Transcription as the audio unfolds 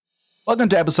Welcome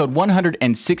to episode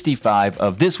 165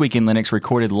 of This Week in Linux,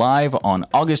 recorded live on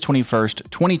August 21st,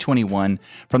 2021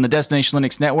 from the Destination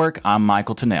Linux Network. I'm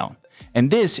Michael Tunnell,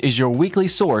 and this is your weekly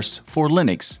source for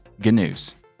Linux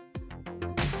GNews.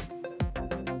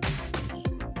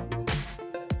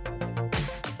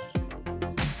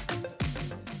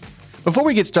 Before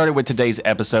we get started with today's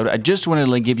episode, I just wanted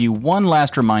to give you one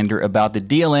last reminder about the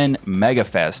DLN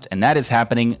MegaFest, and that is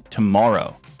happening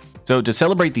tomorrow. So to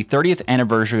celebrate the 30th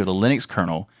anniversary of the Linux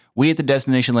kernel, we at the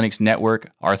Destination Linux Network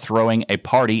are throwing a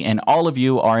party, and all of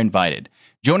you are invited.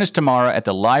 Join us tomorrow at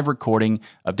the live recording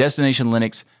of Destination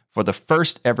Linux for the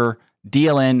first ever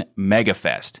DLN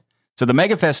MegaFest. So the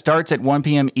MegaFest starts at 1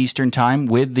 p.m. Eastern Time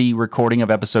with the recording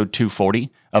of episode 240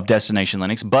 of Destination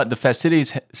Linux, but the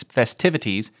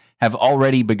festivities have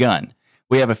already begun.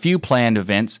 We have a few planned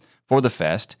events for the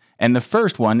fest, and the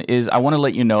first one is I want to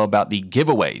let you know about the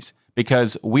giveaways,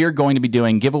 because we are going to be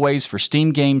doing giveaways for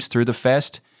Steam games through the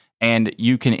fest, and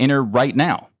you can enter right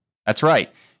now. That's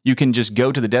right. You can just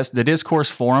go to the discourse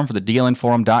forum for the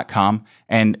dlnforum.com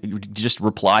and just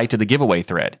reply to the giveaway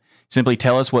thread. Simply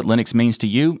tell us what Linux means to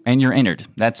you, and you're entered.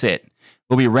 That's it.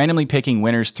 We'll be randomly picking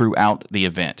winners throughout the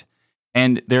event.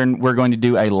 And then we're going to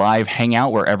do a live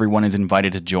hangout where everyone is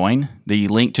invited to join. The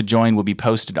link to join will be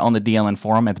posted on the DLN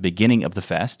forum at the beginning of the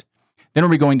fest. Then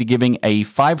we'll be going to giving a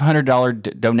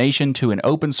 $500 donation to an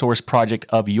open source project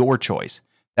of your choice.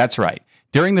 That's right.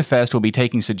 During the fest, we'll be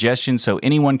taking suggestions so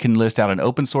anyone can list out an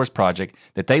open source project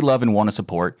that they love and want to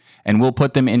support, and we'll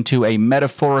put them into a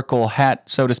metaphorical hat,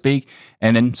 so to speak,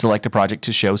 and then select a project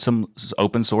to show some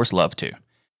open source love to.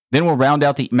 Then we'll round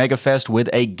out the MegaFest with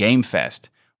a Game Fest.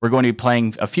 We're going to be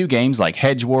playing a few games like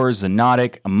Hedge Wars,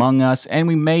 Xonotic, Among Us, and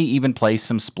we may even play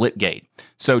some Splitgate.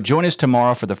 So join us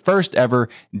tomorrow for the first ever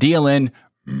DLN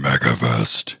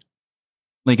MegaFest.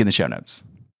 Link in the show notes.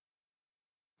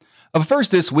 Up first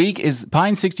this week is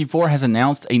Pine64 has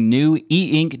announced a new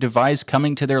e-ink device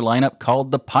coming to their lineup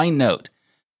called the PineNote.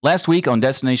 Last week on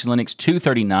Destination Linux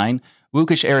 239,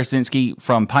 Łukasz Arasinski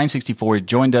from Pine64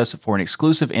 joined us for an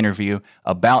exclusive interview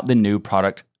about the new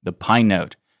product, the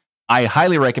PineNote. I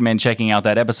highly recommend checking out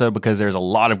that episode because there's a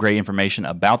lot of great information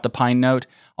about the PineNote.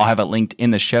 I'll have it linked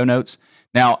in the show notes.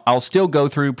 Now, I'll still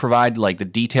provide the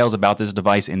details about this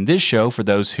device in this show for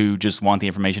those who just want the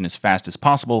information as fast as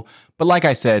possible. But like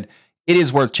I said, it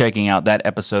is worth checking out that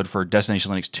episode for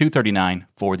Destination Linux 239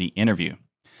 for the interview.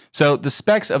 So the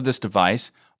specs of this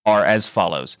device are as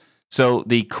follows. So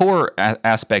the core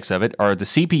aspects of it are the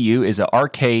CPU is a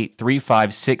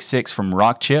RK3566 from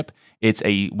Rockchip. It's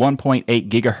a 1.8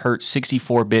 gigahertz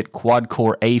 64-bit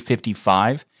quad-core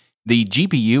A55. The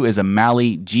GPU is a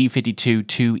Mali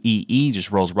G52-2EE,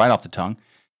 just rolls right off the tongue.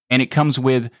 And it comes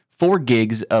with 4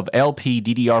 gigs of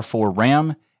LPDDR4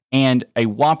 RAM and a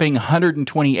whopping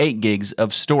 128 gigs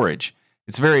of storage.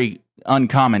 It's very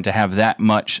uncommon to have that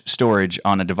much storage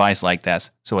on a device like this.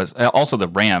 So it's also the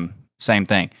RAM, same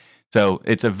thing. So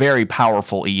it's a very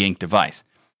powerful e-ink device.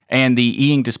 And the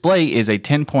e-ink display is a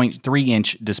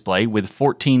 10.3-inch display with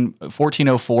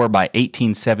 1404 by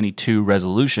 1872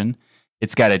 resolution.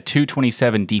 It's got a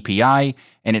 227 DPI,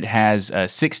 and it has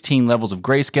 16 levels of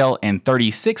grayscale and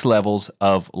 36 levels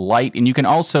of light. And you can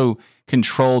also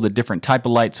control the different type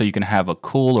of light, so you can have a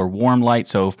cool or warm light.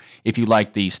 So if you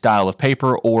like the style of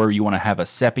paper or you want to have a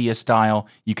sepia style,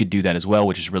 you could do that as well,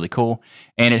 which is really cool.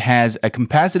 And it has a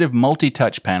capacitive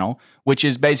multi-touch panel, which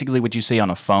is basically what you see on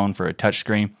a phone for a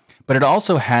touchscreen. But it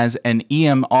also has an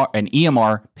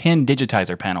EMR pen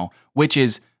digitizer panel, which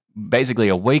is basically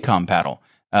a Wacom panel.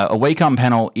 A Wacom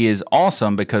panel is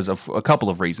awesome because of a couple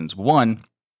of reasons. One,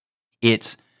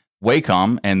 it's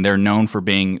Wacom, and they're known for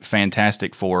being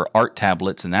fantastic for art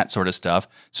tablets and that sort of stuff.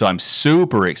 So I'm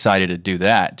super excited to do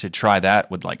that, to try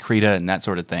that with Krita and that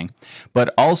sort of thing.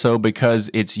 But also because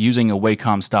it's using a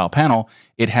Wacom style panel,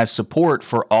 it has support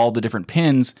for all the different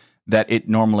pins that it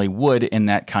normally would in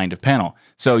that kind of panel.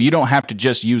 So you don't have to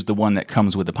just use the one that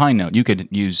comes with the PineNote. You could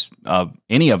use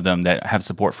any of them that have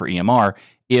support for EMR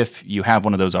if you have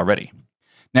one of those already.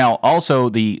 Now,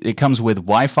 also, it comes with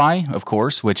Wi-Fi, of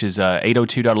course, which is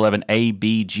 802.11a,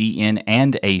 b, GN,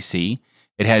 and AC.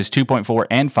 It has 2.4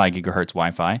 and 5 gigahertz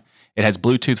Wi-Fi. It has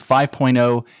Bluetooth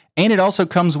 5.0, and it also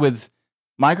comes with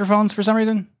microphones for some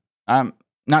reason. I'm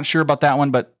not sure about that one,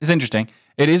 but it's interesting.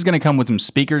 It is going to come with some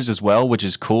speakers as well, which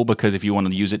is cool because if you want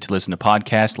to use it to listen to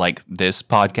podcasts like this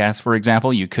podcast, for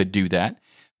example, you could do that.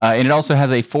 And it also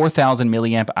has a 4,000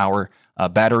 milliamp hour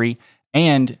battery.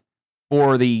 And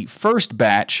for the first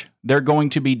batch, they're going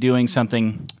to be doing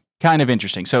something kind of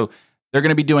interesting. So they're going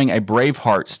to be doing a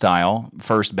Braveheart style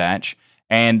first batch,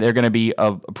 and they're going to be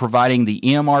providing the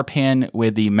EMR pin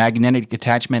with the magnetic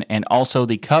attachment and also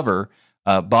the cover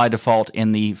by default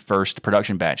in the first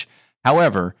production batch.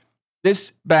 However,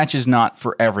 this batch is not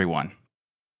for everyone.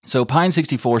 So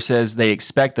Pine64 says they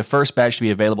expect the first batch to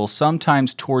be available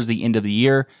sometimes towards the end of the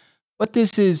year, but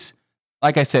this is,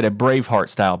 like I said, a Braveheart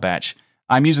style batch.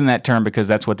 I'm using that term because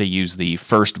that's what they used the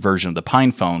first version of the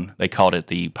PinePhone. They called it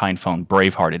the PinePhone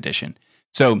Braveheart Edition.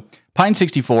 So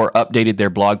Pine64 updated their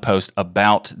blog post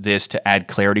about this to add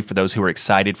clarity for those who are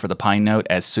excited for the Pine Note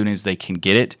as soon as they can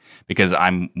get it, because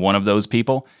I'm one of those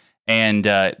people. And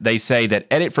they say that,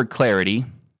 edit for clarity,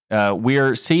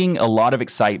 we're seeing a lot of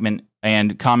excitement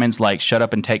and comments like "shut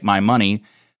up and take my money,"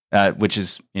 which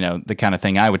is, the kind of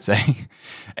thing I would say.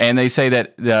 And they say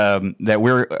that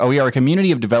we are a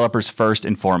community of developers first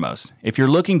and foremost. If you're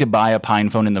looking to buy a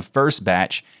PinePhone in the first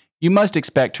batch, you must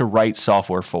expect to write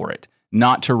software for it,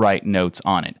 not to write notes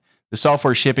on it. The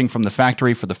software shipping from the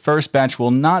factory for the first batch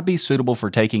will not be suitable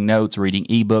for taking notes, reading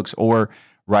ebooks, or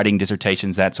writing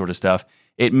dissertations, that sort of stuff.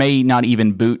 It may not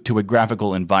even boot to a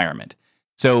graphical environment.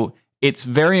 So it's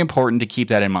very important to keep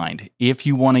that in mind. If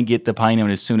you want to get the Pine Note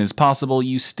as soon as possible,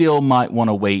 you still might want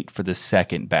to wait for the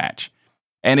second batch.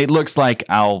 And it looks like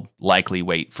I'll likely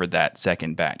wait for that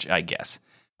second batch, I guess.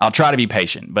 I'll try to be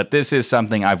patient, but this is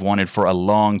something I've wanted for a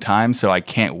long time, so I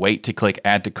can't wait to click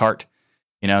add to cart,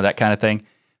 that kind of thing.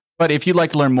 But if you'd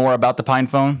like to learn more about the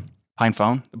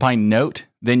the Pine Note,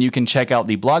 then you can check out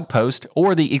the blog post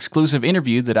or the exclusive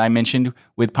interview that I mentioned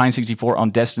with Pine64 on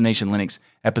Destination Linux,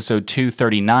 episode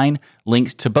 239.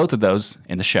 Links to both of those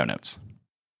in the show notes.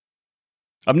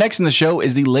 Up next in the show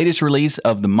is the latest release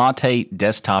of the Mate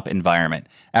desktop environment.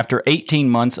 After 18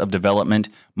 months of development,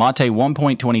 Mate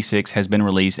 1.26 has been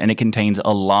released, and it contains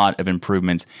a lot of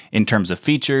improvements in terms of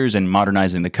features and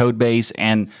modernizing the code base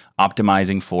and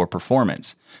optimizing for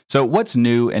performance. So what's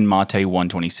new in Mate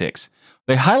 1.26?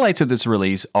 The highlights of this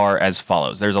release are as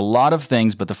follows. There's a lot of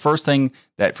things, but the first thing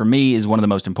that for me is one of the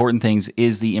most important things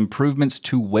is the improvements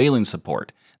to Wayland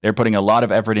support. They're putting a lot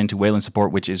of effort into Wayland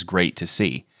support, which is great to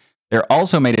see. They're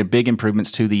also made a big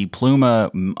improvements to the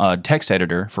Pluma text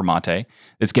editor for Mate.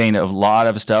 It's gained a lot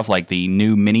of stuff like the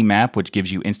new mini map, which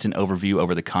gives you instant overview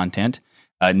over the content.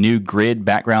 A new grid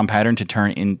background pattern to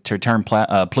turn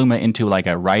Pluma into like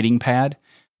a writing pad.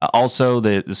 Also,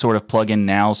 the sort of plugin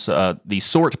now, the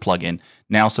sort plugin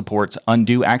now supports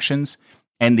undo actions,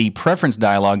 and the preference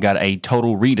dialog got a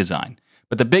total redesign.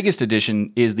 But the biggest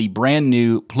addition is the brand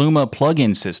new Pluma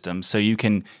plugin system, so you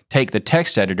can take the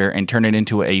text editor and turn it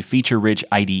into a feature-rich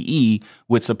IDE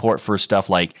with support for stuff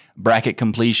like bracket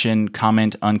completion,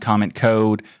 comment, uncomment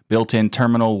code, built-in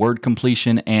terminal word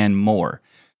completion, and more.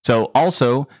 So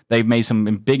also, they've made some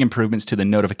big improvements to the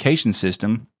notification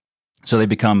system, so they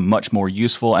become much more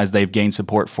useful as they've gained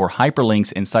support for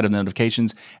hyperlinks inside of the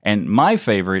notifications. And my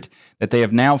favorite, that they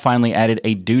have now finally added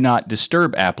a Do Not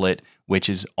Disturb applet, which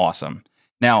is awesome.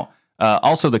 Now,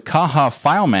 also the Caja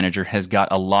file manager has got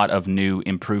a lot of new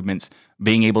improvements,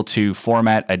 being able to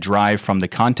format a drive from the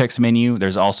context menu.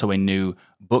 There's also a new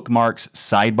bookmarks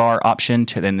sidebar option.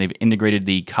 Then they've integrated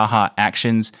the Caja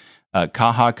actions,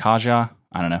 Caja,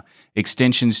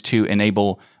 extensions to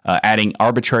enable adding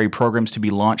arbitrary programs to be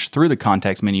launched through the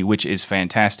context menu, which is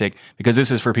fantastic because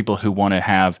this is for people who want to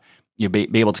have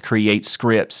be able to create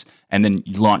scripts and then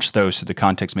launch those through the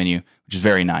context menu, which is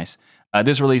very nice.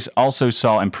 This release also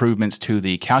saw improvements to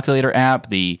the Calculator app,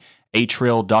 the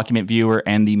Atrial document viewer,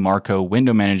 and the Marco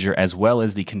window manager, as well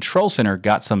as the Control Center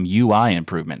got some UI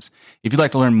improvements. If you'd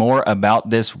like to learn more about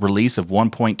this release of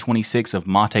 1.26 of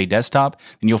Mate Desktop,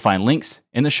 then you'll find links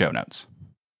in the show notes.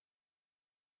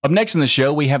 Up next in the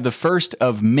show, we have the first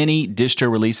of many distro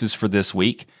releases for this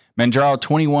week. Manjaro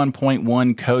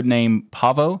 21.1 codename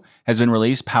Pavo has been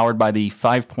released, powered by the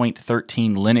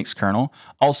 5.13 Linux kernel.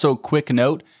 Also, quick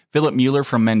note, Philip Mueller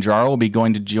from Manjaro will be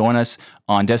going to join us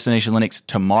on Destination Linux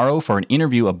tomorrow for an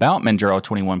interview about Manjaro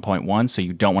 21.1, so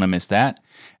you don't want to miss that.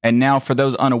 And now, for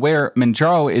those unaware,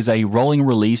 Manjaro is a rolling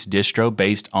release distro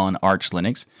based on Arch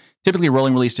Linux. Typically,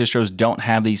 rolling release distros don't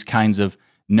have these kinds of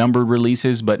numbered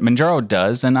releases, but Manjaro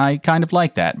does, and I kind of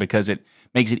like that because it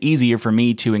makes it easier for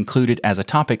me to include it as a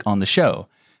topic on the show.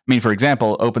 I mean, for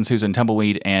example, OpenSUSE and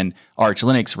Tumbleweed and Arch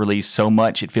Linux release so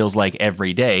much it feels like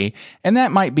every day, and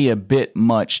that might be a bit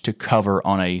much to cover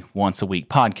on a once-a-week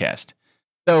podcast.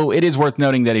 Though it is worth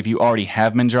noting that if you already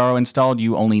have Manjaro installed,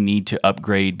 you only need to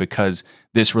upgrade because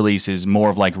this release is more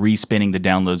of like respinning the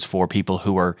downloads for people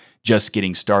who are just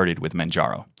getting started with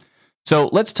Manjaro. So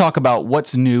let's talk about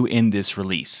what's new in this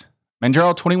release.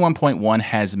 Manjaro 21.1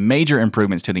 has major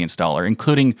improvements to the installer,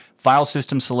 including file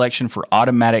system selection for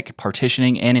automatic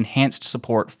partitioning and enhanced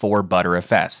support for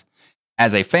Btrfs.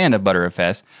 As a fan of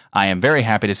Btrfs, I am very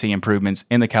happy to see improvements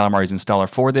in the Calamares installer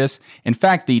for this. In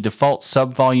fact, the default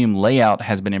subvolume layout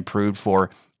has been improved for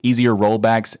easier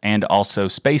rollbacks and also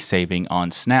space saving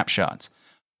on snapshots.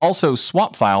 Also,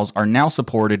 swap files are now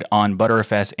supported on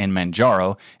Btrfs and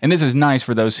Manjaro, and this is nice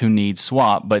for those who need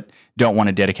swap but don't want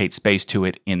to dedicate space to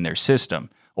it in their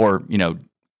system, or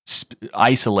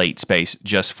isolate space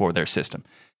just for their system.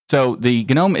 So the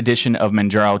GNOME edition of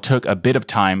Manjaro took a bit of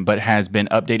time, but has been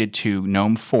updated to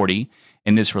GNOME 40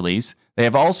 in this release. They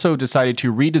have also decided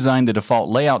to redesign the default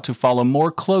layout to follow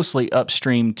more closely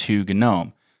upstream to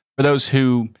GNOME. For those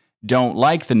who don't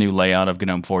like the new layout of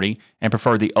GNOME 40 and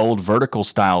prefer the old vertical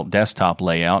style desktop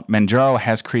layout, Manjaro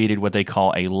has created what they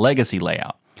call a legacy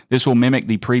layout. This will mimic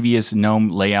the previous GNOME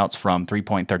layouts from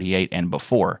 3.38 and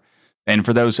before. And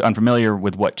for those unfamiliar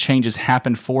with what changes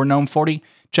happened for GNOME 40,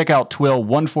 check out TWIL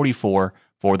 144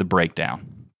 for the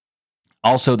breakdown.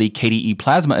 Also, the KDE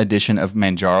Plasma edition of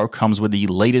Manjaro comes with the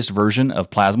latest version of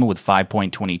Plasma with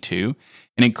 5.22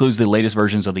 and includes the latest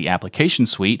versions of the application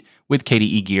suite with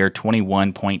KDE Gear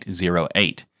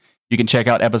 21.08. You can check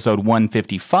out episode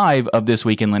 155 of This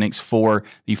Week in Linux for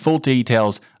the full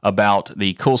details about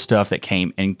the cool stuff that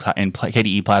came in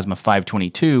KDE Plasma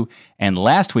 5.22 and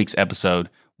last week's episode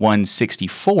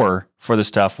 164 for the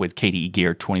stuff with KDE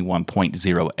Gear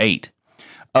 21.08.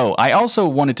 Oh, I also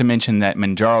wanted to mention that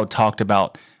Manjaro talked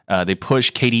about the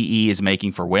push KDE is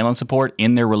making for Wayland support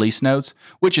in their release notes,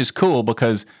 which is cool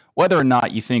because whether or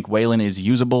not you think Wayland is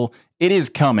usable, it is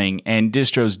coming and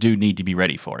distros do need to be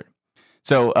ready for it.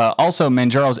 So also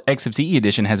Manjaro's XFCE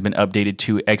edition has been updated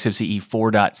to XFCE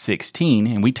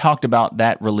 4.16, and we talked about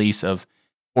that release of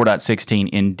 4.16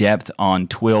 in depth on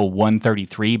TWIL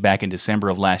 133 back in December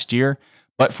of last year.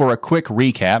 But for a quick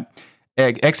recap,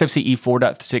 XFCE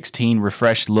 4.16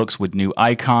 refreshed looks with new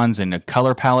icons and a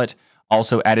color palette,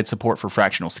 also added support for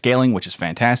fractional scaling, which is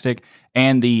fantastic,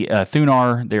 and the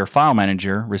Thunar, their file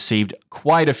manager, received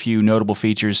quite a few notable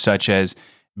features such as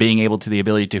being able to the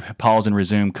ability to pause and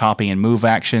resume copy and move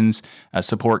actions,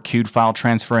 support queued file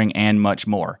transferring, and much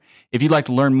more. If you'd like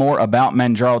to learn more about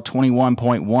Manjaro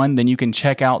 21.1, then you can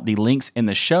check out the links in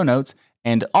the show notes,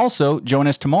 and also join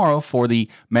us tomorrow for the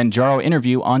Manjaro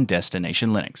interview on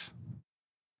Destination Linux.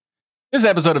 This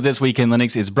episode of This Week in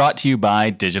Linux is brought to you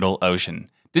by DigitalOcean.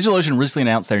 DigitalOcean recently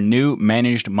announced their new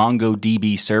managed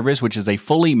MongoDB service, which is a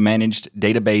fully managed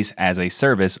database as a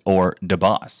service, or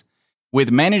DBaaS. With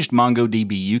managed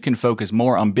MongoDB, you can focus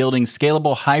more on building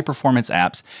scalable, high-performance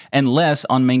apps and less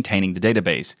on maintaining the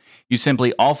database. You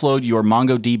simply offload your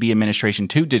MongoDB administration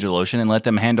to DigitalOcean and let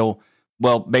them handle,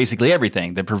 well, basically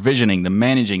everything: the provisioning, the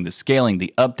managing, the scaling,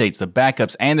 the updates, the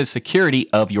backups, and the security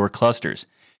of your clusters.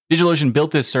 DigitalOcean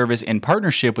built this service in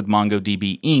partnership with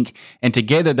MongoDB Inc., and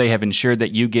together they have ensured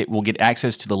that you will get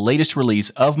access to the latest release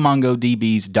of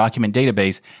MongoDB's document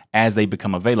database as they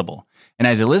become available. And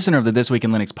as a listener of the This Week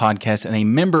in Linux podcast and a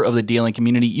member of the DLN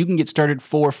community, you can get started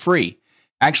for free.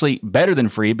 Actually, better than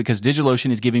free, because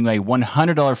DigitalOcean is giving you a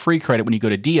 $100 free credit when you go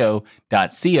to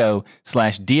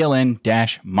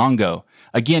do.co/DLN-Mongo.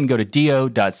 Again, go to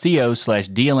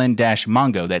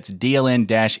do.co/DLN-Mongo. That's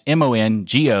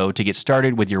DLN-MONGO to get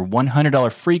started with your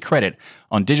 $100 free credit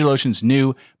on DigitalOcean's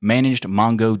new managed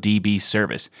MongoDB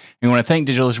service. And we want to thank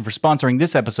DigitalOcean for sponsoring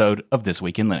this episode of This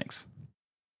Week in Linux.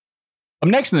 Up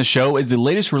next in the show is the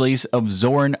latest release of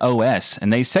Zorin OS,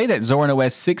 and they say that Zorin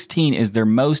OS 16 is their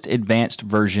most advanced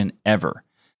version ever.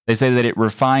 They say that it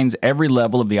refines every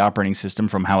level of the operating system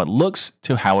from how it looks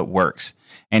to how it works.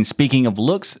 And speaking of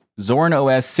looks, Zorin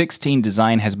OS 16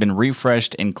 design has been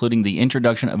refreshed, including the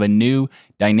introduction of a new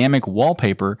dynamic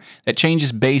wallpaper that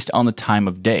changes based on the time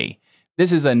of day.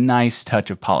 This is a nice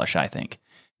touch of polish, I think.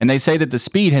 And they say that the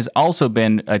speed has also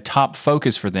been a top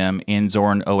focus for them in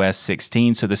Zorin OS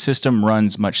 16, so the system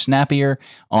runs much snappier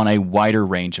on a wider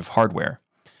range of hardware.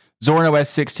 Zorin OS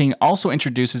 16 also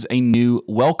introduces a new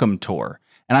welcome tour,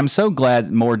 and I'm so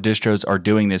glad more distros are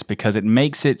doing this because it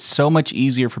makes it so much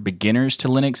easier for beginners to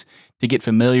Linux to get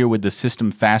familiar with the system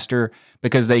faster,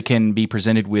 because they can be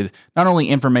presented with not only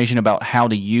information about how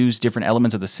to use different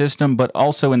elements of the system, but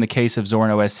also in the case of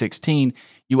Zorin OS 16,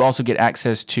 you also get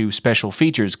access to special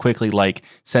features quickly, like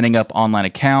setting up online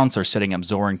accounts or setting up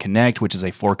Zorin Connect, which is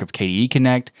a fork of KDE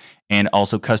Connect, and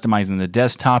also customizing the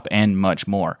desktop and much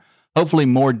more. Hopefully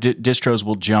more distros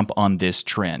will jump on this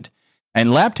trend.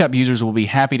 And laptop users will be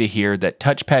happy to hear that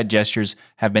touchpad gestures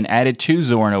have been added to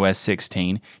Zorin OS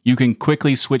 16. You can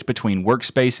quickly switch between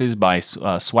workspaces by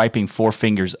swiping 4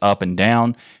 fingers up and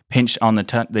down, pinch on the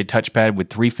touchpad with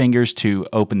 3 fingers to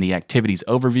open the activities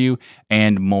overview,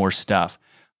 and more stuff.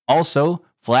 Also,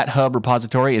 FlatHub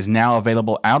repository is now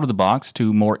available out of the box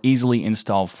to more easily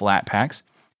install Flatpaks.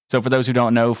 So for those who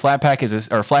don't know,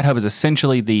 FlatHub is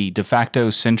essentially the de facto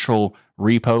central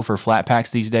repo for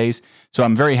Flatpaks these days. So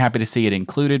I'm very happy to see it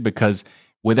included, because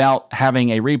without having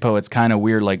a repo, it's kind of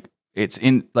weird.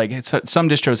 Some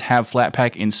distros have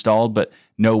Flatpak installed, but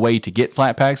no way to get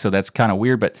Flatpak. So that's kind of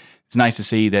weird, but it's nice to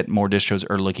see that more distros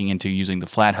are looking into using the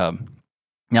FlatHub.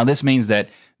 Now, this means that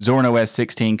Zorin OS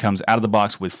 16 comes out of the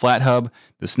box with FlatHub,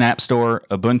 the Snap Store,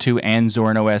 Ubuntu, and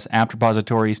Zorin OS app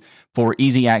repositories for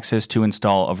easy access to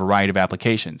install a variety of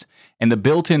applications. And the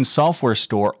built-in software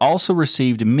store also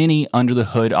received many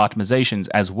under-the-hood optimizations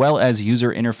as well as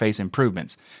user interface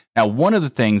improvements. Now, one of the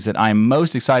things that I'm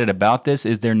most excited about this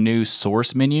is their new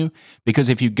source menu, because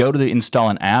if you go to install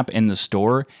an app in the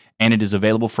store and it is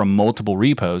available from multiple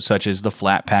repos, such as the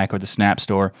Flatpak or the Snap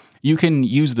Store, you can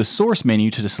use the source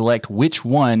menu to select which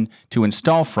one to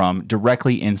install from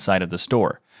directly inside of the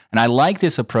store. And I like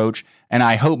this approach, and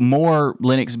I hope more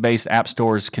Linux-based app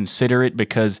stores consider it,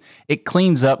 because it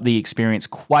cleans up the experience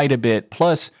quite a bit.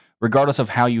 Plus, regardless of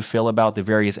how you feel about the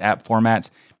various app formats,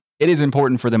 it is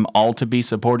important for them all to be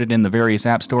supported in the various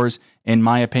app stores, in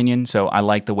my opinion. So I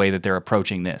like the way that they're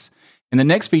approaching this. And the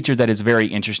next feature that is very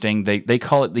interesting, they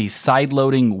call it the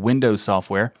side-loading Windows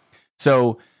software.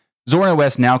 So Zorin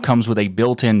OS now comes with a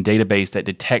built-in database that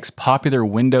detects popular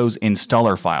Windows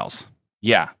installer files.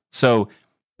 Yeah, so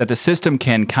that the system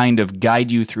can kind of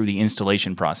guide you through the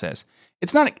installation process.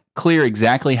 It's not clear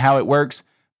exactly how it works,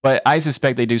 but I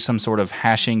suspect they do some sort of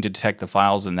hashing to detect the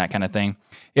files and that kind of thing.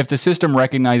 If the system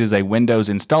recognizes a Windows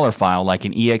installer file like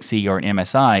an exe or an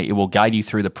MSI, it will guide you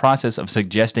through the process of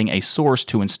suggesting a source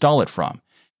to install it from.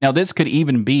 Now, this could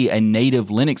even be a native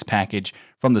Linux package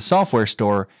from the software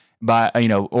store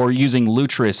or using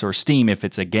Lutris or Steam if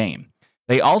it's a game.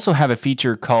 They also have a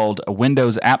feature called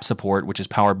Windows App Support, which is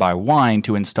powered by Wine,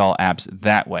 to install apps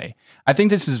that way. I think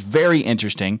this is very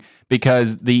interesting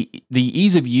because the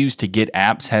ease of use to get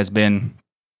apps has been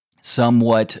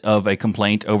somewhat of a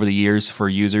complaint over the years for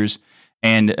users.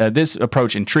 And this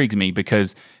approach intrigues me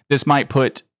because this might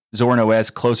put Zorin OS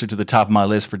closer to the top of my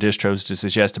list for distros to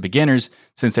suggest to beginners,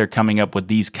 since they're coming up with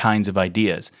these kinds of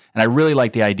ideas. And I really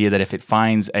like the idea that if it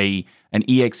finds an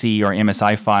exe or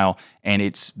MSI file and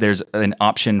there's an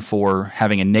option for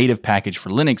having a native package for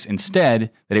Linux instead,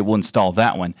 that it will install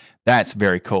that one. That's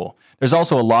very cool. There's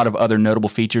also a lot of other notable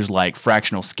features like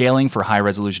fractional scaling for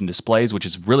high-resolution displays, which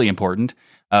is really important,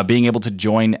 being able to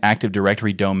join Active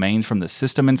Directory domains from the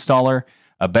system installer,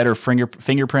 a better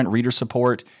fingerprint reader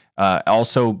support,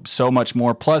 also so much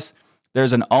more. Plus,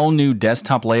 there's an all-new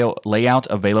desktop layout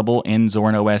available in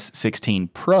Zorin OS 16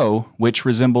 Pro, which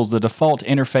resembles the default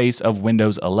interface of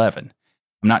Windows 11.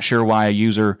 I'm not sure why a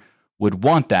user would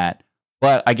want that,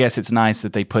 but I guess it's nice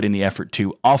that they put in the effort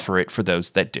to offer it for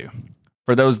those that do.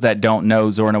 For those that don't know,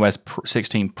 Zorin OS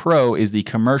 16 Pro is the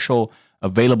commercial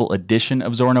available edition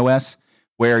of Zorin OS,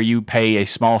 where you pay a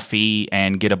small fee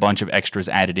and get a bunch of extras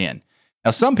added in.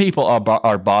 Now, some people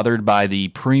are bothered by the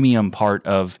premium part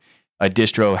of a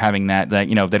distro having that they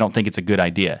don't think it's a good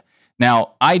idea.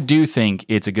 Now, I do think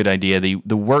it's a good idea.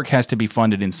 The work has to be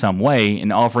funded in some way,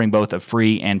 and offering both a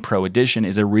free and pro edition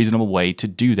is a reasonable way to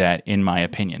do that, in my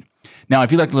opinion. Now,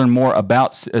 if you'd like to learn more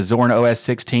about Zorin OS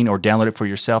 16 or download it for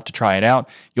yourself to try it out,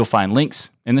 you'll find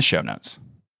links in the show notes.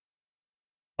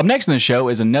 Up next in the show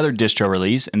is another distro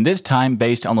release, and this time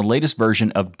based on the latest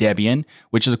version of Debian,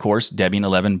 which is, of course, Debian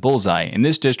 11 Bullseye. And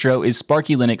this distro is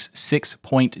Sparky Linux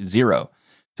 6.0.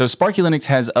 So Sparky Linux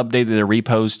has updated their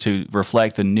repos to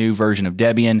reflect the new version of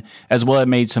Debian, as well as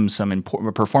made some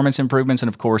performance improvements and,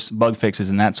 of course, bug fixes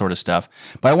and that sort of stuff.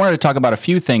 But I wanted to talk about a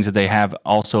few things that they have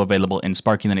also available in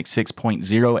Sparky Linux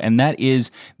 6.0, and that is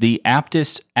the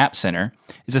Apttus App Center.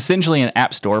 It's essentially an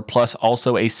app store plus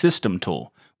also a system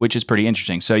tool, which is pretty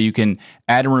interesting. So you can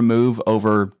add and remove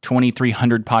over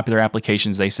 2,300 popular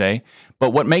applications, they say.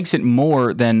 But what makes it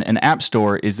more than an app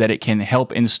store is that it can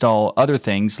help install other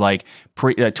things like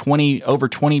over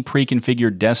 20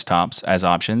 pre-configured desktops as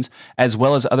options, as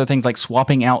well as other things like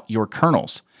swapping out your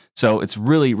kernels. So it's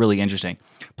really, really interesting.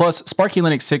 Plus, Sparky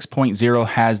Linux 6.0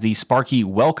 has the Sparky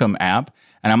Welcome app,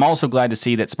 and I'm also glad to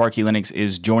see that Sparky Linux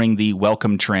is joining the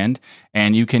Welcome trend,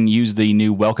 and you can use the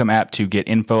new Welcome app to get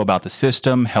info about the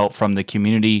system, help from the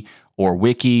community or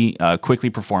wiki, quickly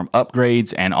perform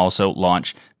upgrades, and also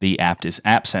launch the Apttus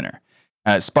App Center.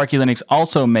 Sparky Linux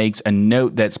also makes a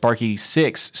note that Sparky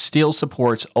 6 still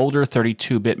supports older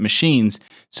 32-bit machines,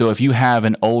 so if you have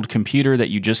an old computer that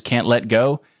you just can't let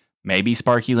go, maybe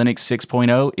Sparky Linux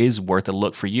 6.0 is worth a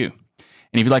look for you.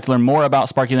 And if you'd like to learn more about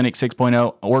Sparky Linux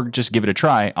 6.0 or just give it a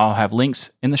try, I'll have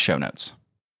links in the show notes.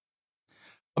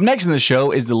 Up next in the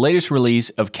show is the latest release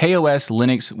of KOS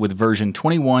Linux with version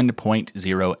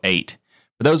 21.08.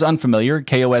 For those unfamiliar,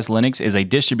 KOS Linux is a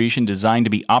distribution designed to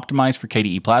be optimized for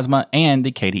KDE Plasma and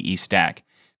the KDE stack.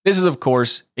 This is, of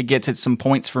course, it gets it some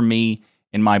points for me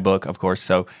in my book, of course.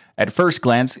 So at first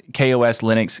glance, KOS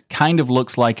Linux kind of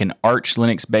looks like an Arch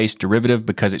Linux-based derivative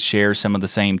because it shares some of the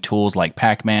same tools like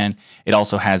Pacman. It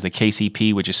also has the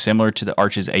KCP, which is similar to the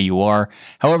Arch's AUR.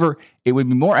 However, it would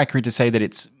be more accurate to say that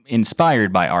it's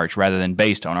inspired by Arch rather than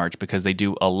based on Arch because they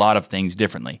do a lot of things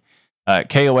differently.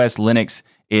 KOS Linux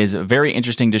is a very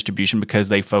interesting distribution because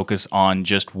they focus on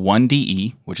just one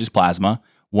DE, which is Plasma,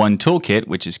 one toolkit,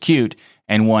 which is Qt,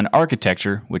 and one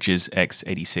architecture, which is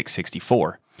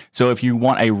x86-64. So if you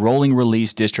want a rolling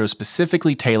release distro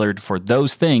specifically tailored for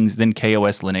those things, then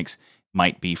KOS Linux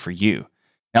might be for you.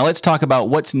 Now let's talk about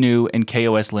what's new in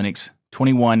KOS Linux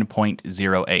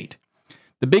 21.08.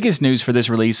 The biggest news for this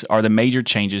release are the major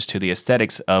changes to the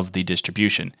aesthetics of the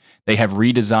distribution. They have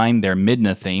redesigned their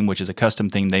Midna theme, which is a custom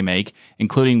theme they make,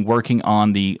 including working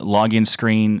on the login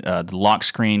screen, the lock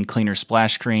screen, cleaner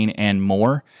splash screen, and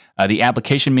more. The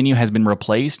application menu has been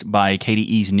replaced by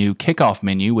KDE's new kickoff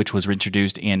menu, which was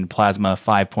introduced in Plasma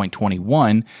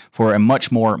 5.21 for a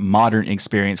much more modern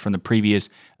experience from the previous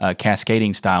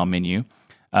cascading style menu.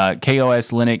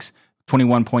 KOS Linux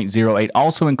 21.08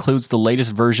 also includes the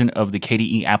latest version of the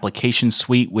KDE application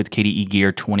suite with KDE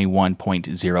Gear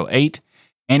 21.08.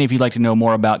 And if you'd like to know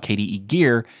more about KDE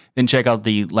Gear, then check out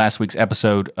the last week's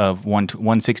episode of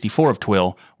 164 of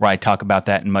Twill, where I talk about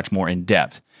that in much more in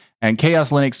depth. And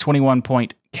KOS Linux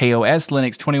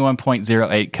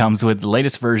 21.08 comes with the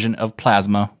latest version of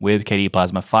Plasma with KDE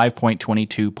Plasma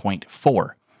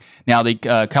 5.22.4. Now, the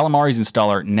Calamares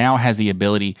installer now has the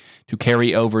ability to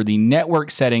carry over the network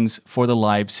settings for the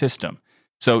live system.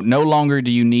 So no longer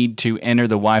do you need to enter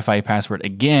the Wi-Fi password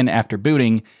again after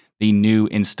booting the new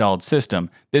installed system.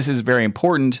 This is very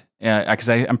important because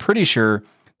I'm pretty sure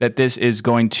that this is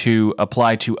going to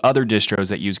apply to other distros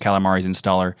that use Calamares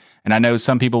installer. And I know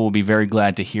some people will be very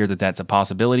glad to hear that that's a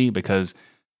possibility because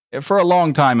for a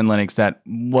long time in Linux, that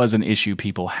was an issue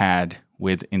people had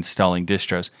with installing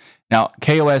distros. Now,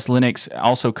 KOS Linux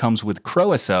also comes with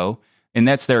CrowSO, and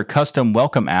that's their custom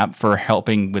welcome app for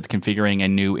helping with configuring a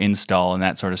new install and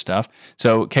that sort of stuff.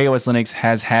 So KOS Linux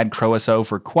has had CrowSO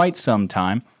for quite some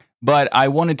time, but I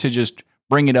wanted to just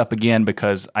bring it up again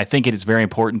because I think it is very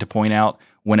important to point out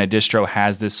when a distro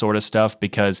has this sort of stuff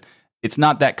because it's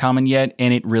not that common yet,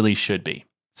 and it really should be.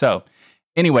 So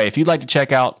anyway, if you'd like to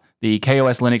check out the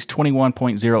KOS Linux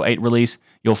 21.08 release,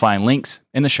 you'll find links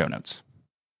in the show notes.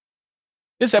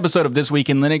 This episode of This Week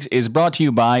in Linux is brought to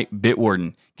you by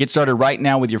Bitwarden. Get started right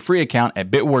now with your free account at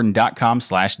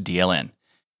bitwarden.com/DLN.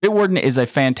 Bitwarden is a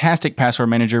fantastic password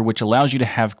manager which allows you to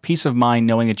have peace of mind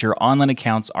knowing that your online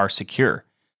accounts are secure.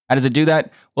 How does it do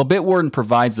that? Well, Bitwarden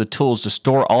provides the tools to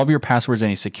store all of your passwords in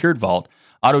a secured vault,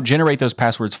 auto-generate those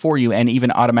passwords for you, and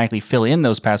even automatically fill in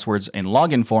those passwords in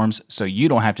login forms so you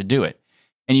don't have to do it.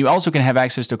 And you also can have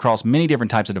access to across many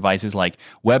different types of devices like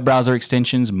web browser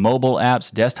extensions, mobile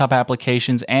apps, desktop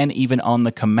applications, and even on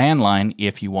the command line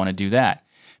if you want to do that.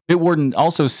 Bitwarden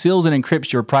also seals and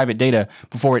encrypts your private data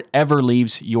before it ever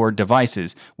leaves your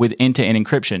devices with end-to-end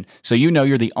encryption, so you know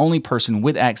you're the only person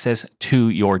with access to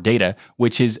your data,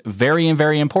 which is very,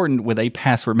 very important with a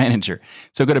password manager.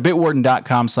 So go to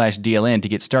bitwarden.com/DLN to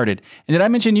get started. And did I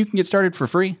mention you can get started for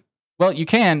free? Well, you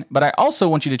can, but I also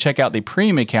want you to check out the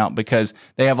premium account because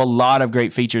they have a lot of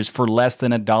great features for less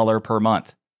than $1 per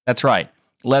month. That's right.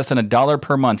 Less than $1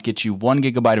 per month gets you 1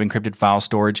 gigabyte of encrypted file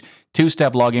storage,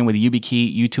 2-step login with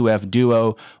YubiKey, U2F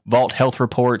Duo, Vault Health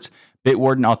Reports,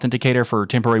 Bitwarden Authenticator for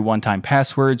temporary one-time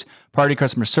passwords, Priority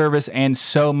Customer Service, and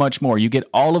so much more. You get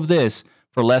all of this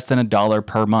for less than $1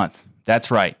 per month. That's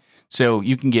right. So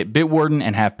you can get Bitwarden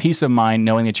and have peace of mind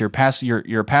knowing that your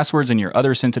passwords and your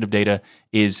other sensitive data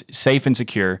is safe and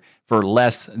secure for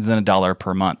less than $1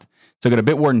 per month. So go to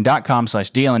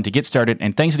bitwarden.com/DLN to get started,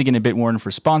 and thanks again to Bitwarden for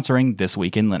sponsoring This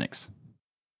Week in Linux.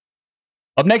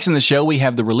 Up next in the show, we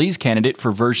have the release candidate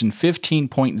for version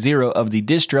 15.0 of the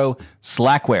distro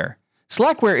Slackware.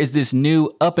 Slackware is this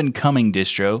new up-and-coming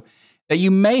distro that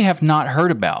you may have not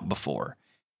heard about before,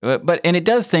 and it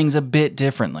does things a bit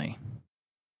differently.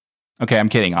 Okay, I'm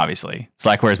kidding, obviously.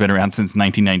 Slackware has been around since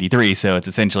 1993, so it's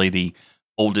essentially the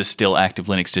oldest still active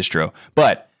Linux distro.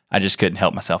 But I just couldn't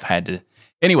help myself, had to.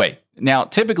 Anyway, now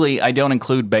typically I don't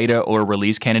include beta or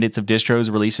release candidates of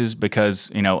distros releases because,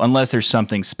 unless there's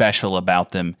something special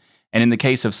about them. And in the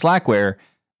case of Slackware,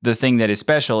 the thing that is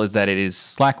special is that it is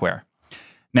Slackware.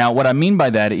 Now, what I mean by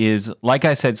that is, like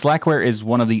I said, Slackware is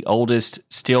one of the oldest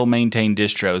still maintained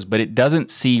distros, but it doesn't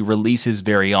see releases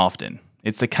very often.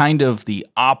 It's the kind of the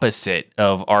opposite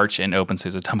of Arch and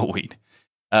OpenSUSE Tumbleweed.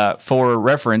 For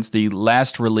reference, the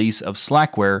last release of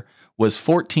Slackware was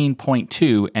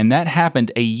 14.2, and that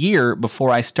happened a year before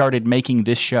I started making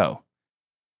this show.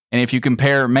 And if you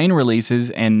compare main releases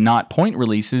and not point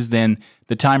releases, then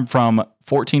the time from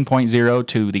 14.0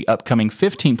 to the upcoming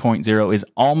 15.0 is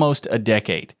almost a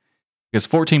decade, because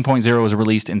 14.0 was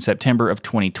released in September of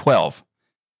 2012.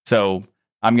 So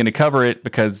I'm going to cover it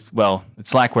because, well,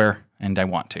 it's Slackware, and I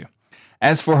want to.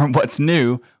 As for what's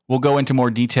new, we'll go into more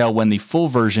detail when the full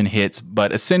version hits,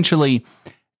 but essentially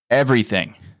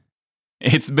everything.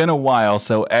 It's been a while,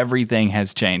 so everything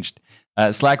has changed.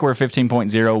 Slackware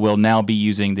 15.0 will now be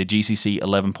using the GCC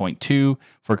 11.2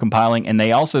 for compiling, and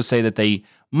they also say that they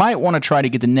might want to try to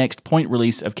get the next point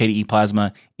release of KDE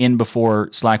Plasma in before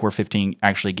Slackware 15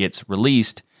 actually gets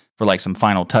released for like some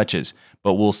final touches,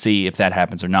 but we'll see if that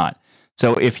happens or not.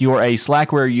 So if you're a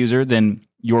Slackware user, then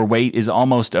your wait is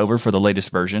almost over for the latest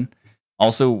version.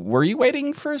 Also, were you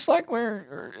waiting for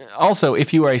Slackware? Also,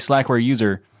 if you are a Slackware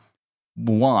user,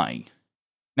 why?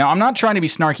 Now, I'm not trying to be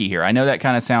snarky here. I know that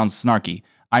kind of sounds snarky.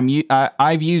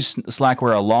 I've used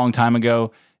Slackware a long time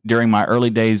ago during my early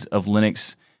days of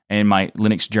Linux and my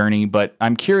Linux journey, but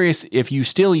I'm curious if you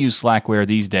still use Slackware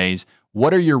these days,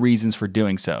 what are your reasons for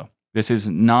doing so? This is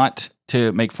not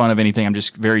to make fun of anything. I'm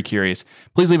just very curious.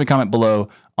 Please leave a comment below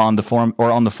on the forum or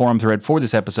on the forum thread for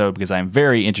this episode, because I'm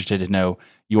very interested to know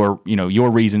your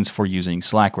reasons for using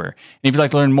Slackware. And if you'd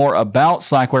like to learn more about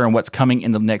Slackware and what's coming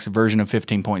in the next version of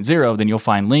 15.0, then you'll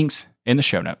find links in the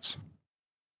show notes.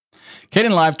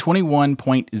 Kdenlive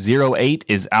 21.08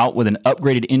 is out with an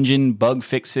upgraded engine, bug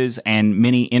fixes, and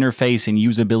many interface and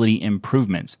usability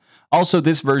improvements. Also,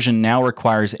 this version now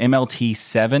requires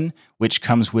MLT7, which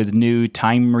comes with new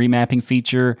time remapping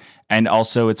feature, and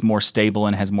also it's more stable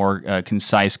and has more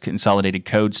concise, consolidated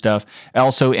code stuff.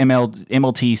 Also,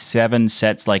 MLT7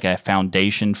 sets like a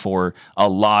foundation for a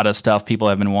lot of stuff people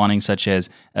have been wanting, such as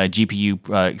GPU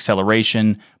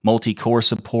acceleration, multi-core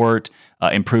support,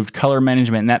 improved color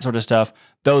management, and that sort of stuff.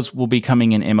 Those will be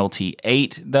coming in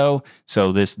MLT8, though,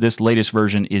 so this latest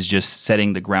version is just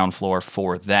setting the ground floor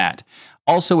for that.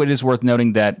 Also, it is worth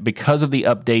noting that because of the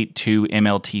update to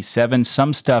MLT7,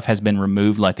 some stuff has been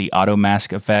removed, like the auto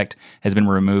mask effect has been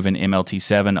removed in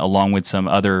MLT7, along with some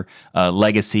other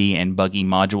legacy and buggy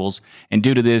modules. And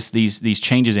due to these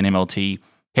changes in MLT,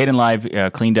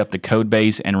 Kdenlive cleaned up the code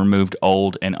base and removed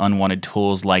old and unwanted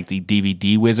tools like the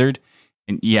DVD wizard.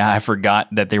 And yeah, I forgot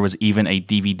that there was even a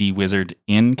DVD wizard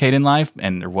in Kdenlive,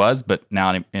 and there was, but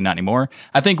now not anymore.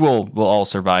 I think we'll all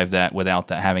survive that without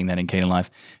having that in Kdenlive.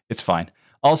 It's fine.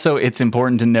 Also, it's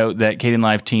important to note that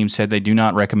Kdenlive team said they do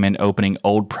not recommend opening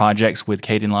old projects with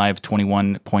Kdenlive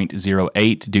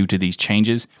 21.08 due to these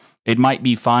changes. It might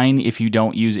be fine if you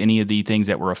don't use any of the things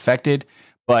that were affected,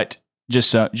 but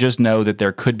just know that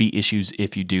there could be issues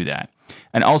if you do that.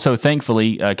 And also,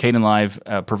 thankfully,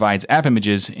 Kdenlive provides app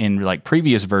images in like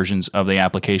previous versions of the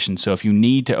application. So if you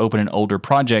need to open an older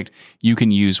project, you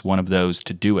can use one of those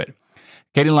to do it.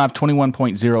 Kdenlive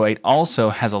 21.08 also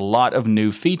has a lot of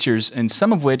new features, and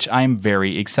some of which I'm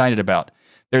very excited about.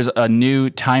 There's a new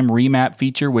time remap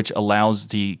feature, which allows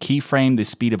to keyframe the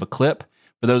speed of a clip.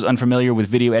 For those unfamiliar with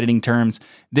video editing terms,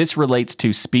 this relates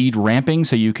to speed ramping,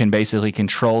 so you can basically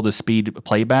control the speed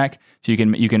playback. So you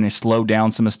can slow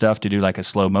down some of the stuff to do like a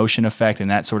slow motion effect and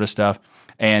that sort of stuff.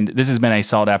 And this has been a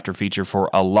sought after feature for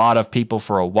a lot of people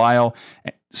for a while,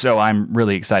 so I'm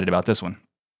really excited about this one.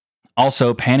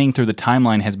 Also, panning through the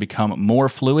timeline has become more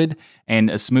fluid and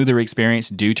a smoother experience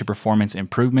due to performance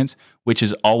improvements, which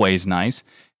is always nice.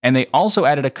 And they also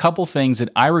added a couple things that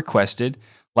I requested,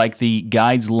 like the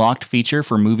guides locked feature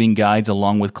for moving guides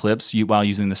along with clips while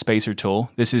using the spacer tool.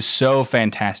 This is so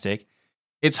fantastic.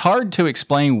 It's hard to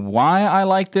explain why I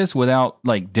like this without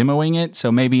like demoing it,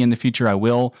 so maybe in the future I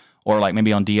will, or like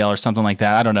maybe on DL or something like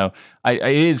that. I don't know. It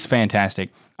is fantastic.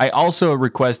 I also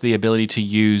request the ability to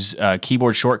use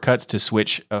keyboard shortcuts to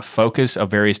switch focus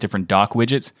of various different dock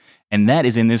widgets, and that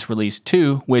is in this release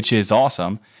too, which is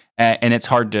awesome. And it's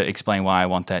hard to explain why I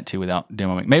want that too without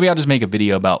demoing. Maybe I'll just make a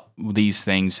video about these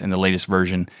things in the latest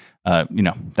version,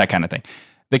 that kind of thing.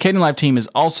 The Kdenlive team is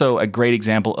also a great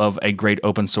example of a great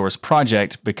open source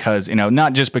project because,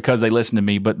 not just because they listen to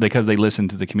me, but because they listen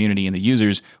to the community and the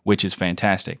users, which is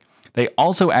fantastic. They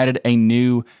also added a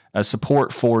new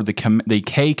support for the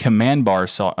K command bar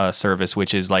service,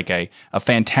 which is like a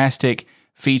fantastic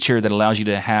feature that allows you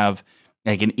to have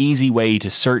like an easy way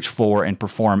to search for and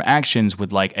perform actions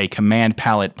with like a command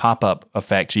palette pop-up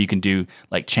effect. So you can do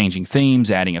like changing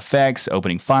themes, adding effects,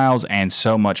 opening files, and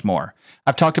so much more.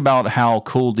 I've talked about how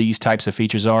cool these types of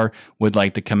features are with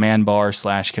like the command bar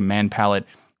 / command palette,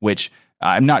 which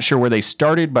I'm not sure where they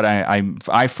started, but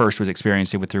I first was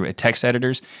experiencing it through text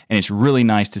editors, and it's really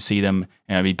nice to see them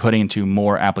be put into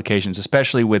more applications,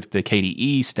 especially with the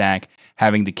KDE stack,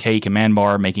 having the K command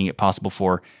bar, making it possible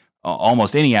for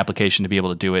almost any application to be able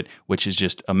to do it, which is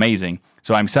just amazing.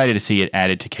 So I'm excited to see it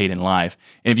added to Kdenlive.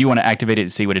 And if you want to activate it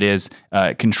and see what it is,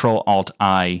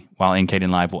 Control-Alt-I while in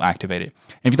Kdenlive will activate it.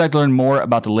 And if you'd like to learn more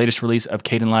about the latest release of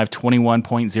Kdenlive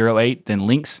 21.08, then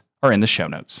links are in the show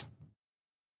notes.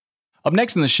 Up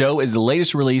next in the show is the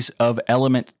latest release of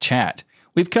Element Chat.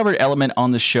 We've covered Element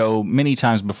on the show many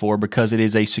times before because it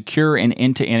is a secure and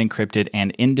end-to-end encrypted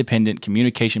and independent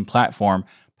communication platform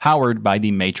powered by the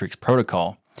Matrix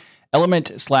protocol.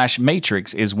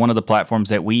 Element/Matrix is one of the platforms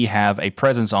that we have a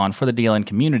presence on for the DLN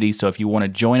community, so if you want to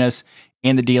join us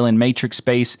in the DLN Matrix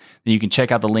space, then you can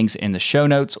check out the links in the show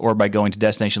notes or by going to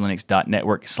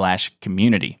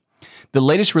destinationlinux.network/community. The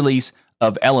latest release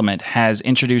of Element has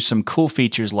introduced some cool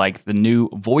features like the new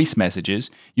voice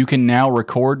messages. You can now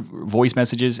record voice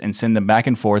messages and send them back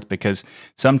and forth because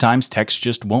sometimes text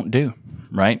just won't do,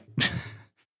 right?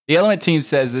 The Element team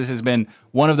says this has been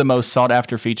one of the most sought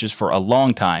after features for a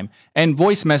long time, and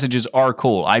voice messages are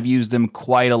cool. I've used them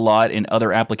quite a lot in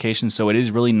other applications, so it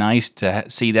is really nice to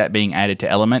see that being added to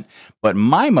Element. But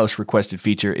my most requested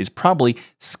feature is probably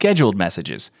scheduled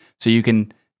messages. So you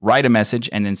can write a message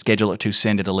and then schedule it to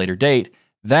send at a later date.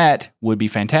 That would be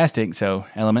fantastic. So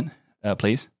Element,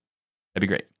 please, that'd be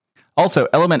great. Also,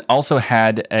 Element also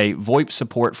had a VoIP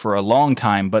support for a long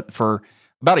time, but for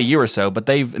about a year or so, but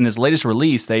in this latest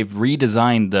release, they've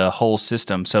redesigned the whole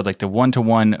system. So like the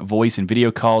one-to-one voice and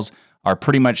video calls are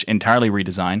pretty much entirely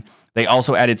redesigned. They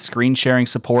also added screen sharing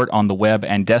support on the web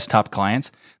and desktop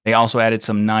clients. They also added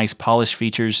some nice polished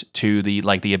features to the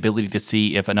ability to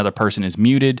see if another person is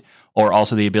muted, or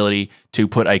also the ability to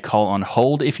put a call on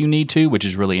hold if you need to, which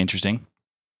is really interesting.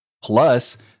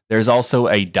 Plus, there's also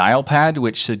a dial pad,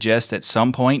 which suggests at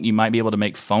some point you might be able to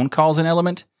make phone calls in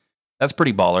Element. That's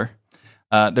pretty baller.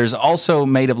 There's also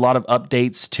made a lot of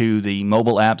updates to the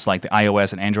mobile apps like the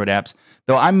iOS and Android apps,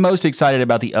 though I'm most excited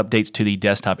about the updates to the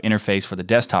desktop interface for the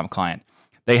desktop client.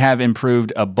 They have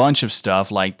improved a bunch of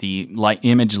stuff like the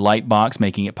image lightbox,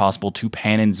 making it possible to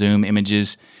pan and zoom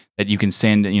images that you can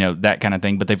send, that kind of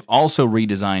thing. But they've also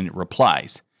redesigned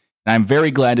replies. And I'm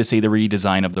very glad to see the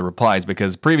redesign of the replies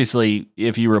because previously,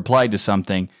 if you replied to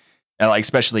something, like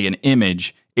especially an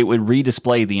image, it would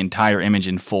redisplay the entire image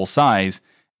in full size.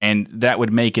 And that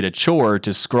would make it a chore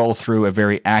to scroll through a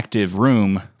very active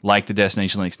room like the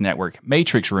Destination Linux Network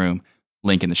Matrix room,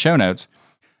 link in the show notes.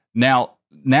 Now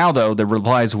though, the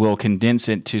replies will condense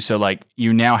it to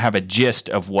you now have a gist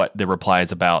of what the reply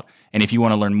is about. And if you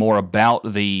want to learn more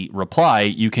about the reply,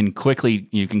 you can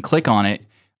click on it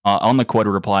on the quoted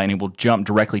reply and it will jump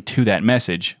directly to that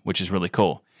message, which is really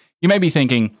cool. You may be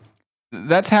thinking,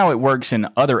 that's how it works in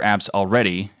other apps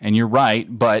already, and you're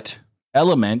right, but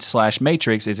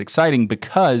Element/Matrix is exciting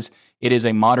because it is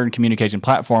a modern communication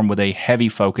platform with a heavy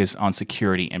focus on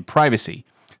security and privacy.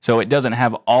 So it doesn't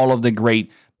have all of the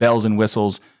great bells and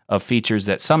whistles of features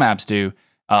that some apps do,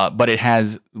 but it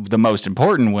has the most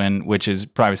important one, which is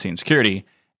privacy and security,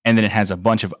 and then it has a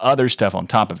bunch of other stuff on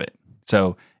top of it.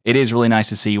 So it is really nice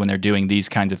to see when they're doing these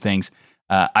kinds of things.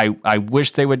 I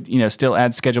wish they would, still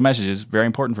add scheduled messages. Very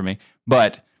important for me,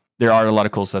 but there are a lot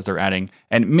of cool stuff they're adding.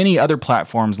 And many other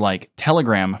platforms like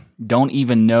Telegram don't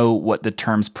even know what the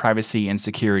terms privacy and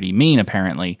security mean,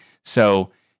 apparently. So,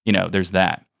 there's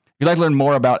that. If you'd like to learn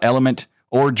more about Element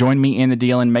or join me in the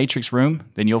DLN Matrix room,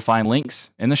 then you'll find links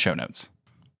in the show notes.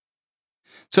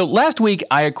 So last week,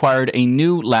 I acquired a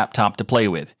new laptop to play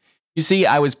with. You see,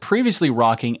 I was previously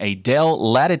rocking a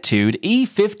Dell Latitude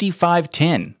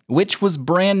E5510, which was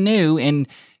brand new in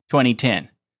 2010.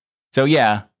 So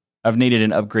yeah, I've needed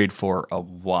an upgrade for a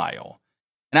while.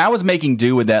 And I was making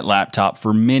do with that laptop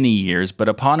for many years, but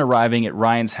upon arriving at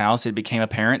Ryan's house, it became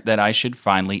apparent that I should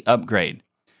finally upgrade.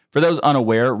 For those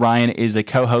unaware, Ryan is a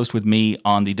co-host with me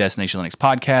on the Destination Linux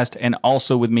podcast and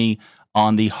also with me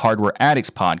on the Hardware Addicts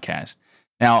podcast.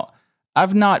 Now,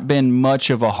 I've not been much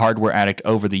of a hardware addict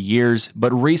over the years,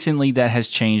 but recently that has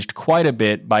changed quite a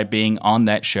bit by being on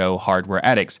that show, Hardware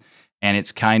Addicts. And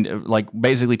it's kind of like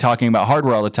basically talking about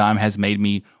hardware all the time has made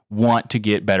me want to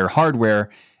get better hardware.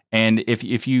 And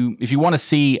if you want to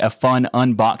see a fun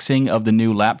unboxing of the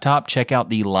new laptop, check out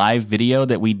the live video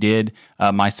that we did,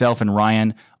 myself and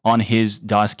Ryan, on his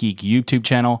DOS Geek YouTube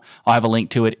channel. I'll have a link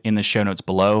to it in the show notes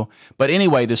below. But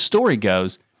anyway, the story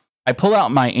goes, I pull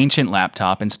out my ancient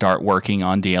laptop and start working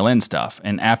on DLN stuff.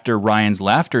 And after Ryan's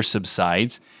laughter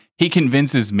subsides, he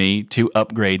convinces me to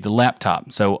upgrade the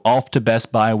laptop. So off to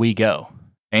Best Buy we go.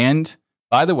 And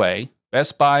by the way,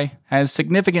 Best Buy has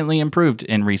significantly improved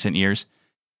in recent years.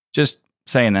 Just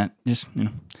saying that.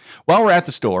 While we're at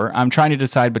the store, I'm trying to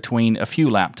decide between a few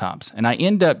laptops, and I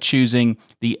end up choosing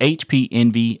the HP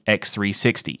Envy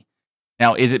X360.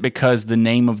 Now, is it because the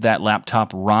name of that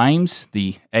laptop rhymes,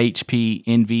 the HP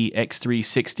Envy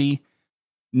X360?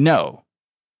 No,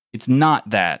 it's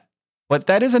not that. But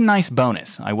that is a nice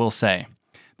bonus, I will say.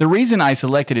 The reason I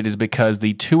selected it is because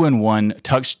the 2-in-1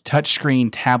 touchscreen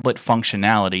tablet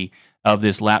functionality of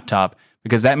this laptop,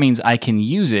 because that means I can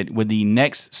use it with the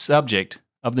next subject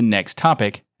of the next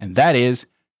topic, and that is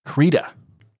Krita.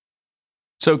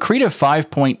 So Krita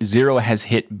 5.0 has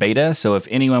hit beta, so if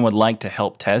anyone would like to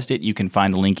help test it, you can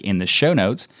find the link in the show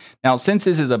notes. Now, since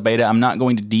this is a beta, I'm not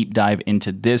going to deep dive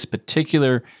into this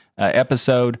particular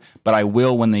episode, but I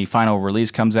will when the final release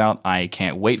comes out. I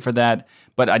can't wait for that.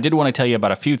 But I did want to tell you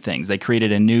about a few things. They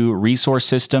created a new resource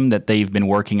system that they've been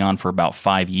working on for about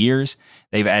 5 years.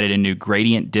 They've added a new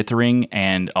gradient dithering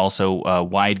and also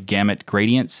wide gamut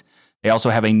gradients. They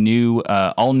also have a new,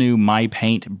 all-new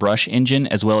MyPaint brush engine,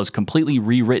 as well as completely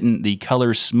rewritten the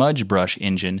Color Smudge brush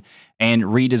engine and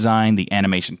redesigned the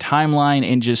animation timeline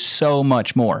and just so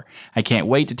much more. I can't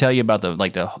wait to tell you about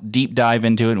the deep dive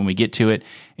into it when we get to it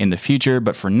in the future.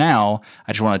 But for now,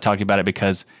 I just want to talk to you about it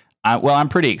because I'm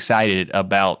pretty excited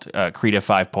about Krita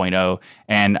 5.0,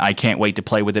 and I can't wait to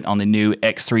play with it on the new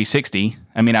X360.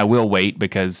 I mean, I will wait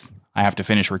because I have to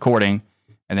finish recording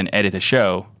and then edit the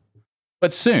show.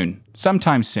 But soon,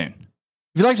 sometime soon.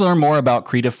 If you'd like to learn more about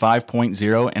Krita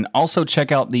 5.0 and also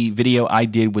check out the video I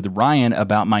did with Ryan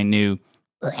about my new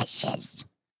brushes,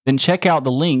 then check out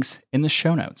the links in the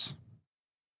show notes.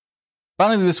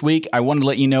 Finally this week, I wanted to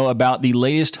let you know about the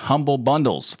latest Humble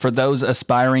Bundles. For those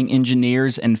aspiring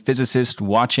engineers and physicists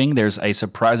watching, there's a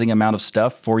surprising amount of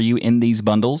stuff for you in these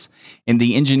bundles. In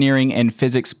the Engineering and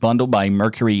Physics bundle by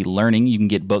Mercury Learning, you can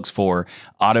get books for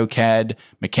AutoCAD,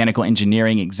 Mechanical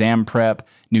Engineering Exam Prep,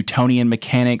 Newtonian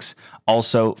Mechanics,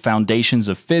 also Foundations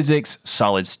of Physics,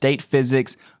 Solid State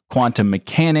Physics, Quantum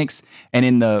Mechanics, and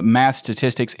in the Math,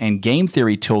 Statistics, and Game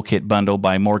Theory Toolkit bundle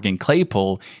by Morgan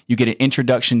Claypool, you get an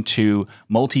introduction to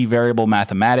multivariable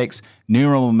mathematics,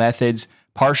 neural methods,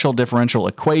 partial differential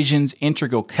equations,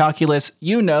 integral calculus,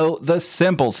 the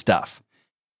simple stuff.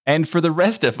 And for the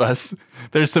rest of us,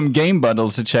 there's some game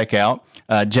bundles to check out.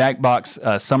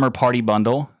 Jackbox Summer Party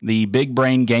Bundle, the Big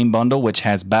Brain Game Bundle, which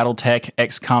has BattleTech,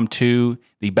 XCOM 2,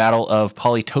 the Battle of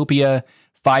Polytopia,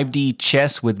 5D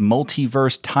chess with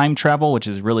multiverse time travel, which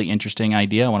is a really interesting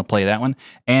idea. I want to play that one,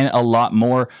 and a lot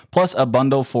more. Plus a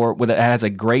bundle that has a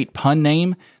great pun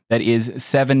name that is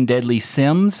 7 Deadly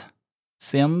Sims.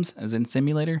 Sims, as in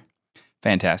simulator.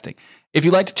 Fantastic. If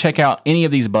you'd like to check out any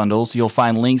of these bundles, you'll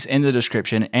find links in the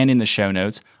description and in the show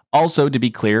notes. Also, to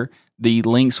be clear, the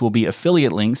links will be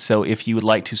affiliate links, so if you would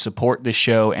like to support the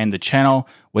show and the channel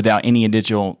without any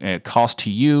additional cost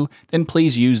to you, then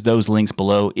please use those links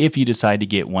below if you decide to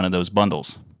get one of those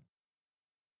bundles.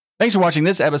 Thanks for watching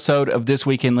this episode of This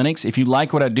Week in Linux. If you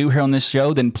like what I do here on this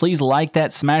show, then please like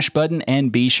that smash button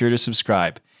and be sure to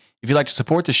subscribe. If you'd like to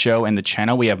support the show and the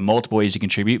channel, we have multiple ways you can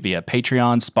contribute via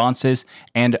Patreon, sponsors,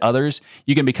 and others.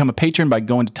 You can become a patron by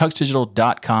going to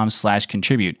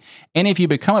tuxdigital.com/contribute. And if you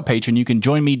become a patron, you can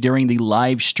join me during the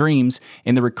live streams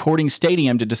in the recording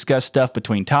stadium to discuss stuff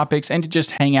between topics and to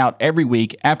just hang out every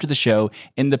week after the show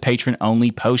in the patron-only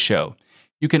post-show.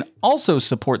 You can also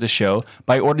support the show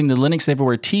by ordering the Linux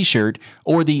Everywhere t-shirt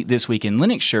or the This Week in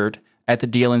Linux shirt at the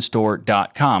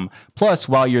dlnstore.com. Plus,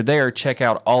 while you're there, check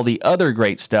out all the other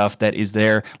great stuff that is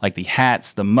there, like the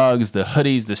hats, the mugs, the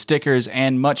hoodies, the stickers,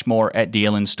 and much more at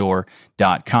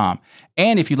dlnstore.com.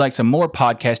 And if you'd like some more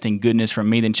podcasting goodness from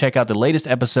me, then check out the latest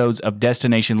episodes of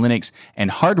Destination Linux and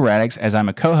Hardware Addicts, as I'm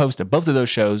a co-host of both of those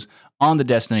shows on the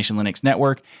Destination Linux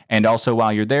network. And also,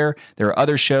 while you're there are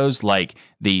other shows like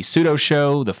the Pseudo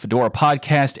Show, the Fedora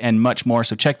Podcast, and much more.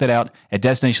 So check that out at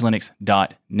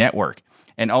destinationlinux.network.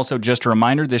 And also, just a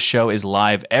reminder, this show is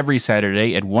live every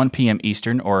Saturday at 1 p.m.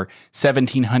 Eastern or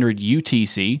 1700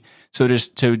 UTC. So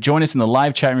just to join us in the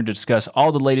live chat room to discuss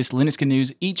all the latest Linux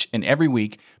news each and every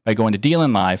week by going to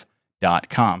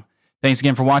dlnlive.com. Thanks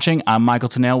again for watching. I'm Michael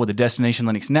Tunnell with the Destination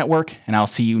Linux Network, and I'll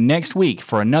see you next week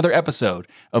for another episode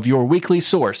of your weekly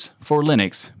source for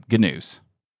Linux good news.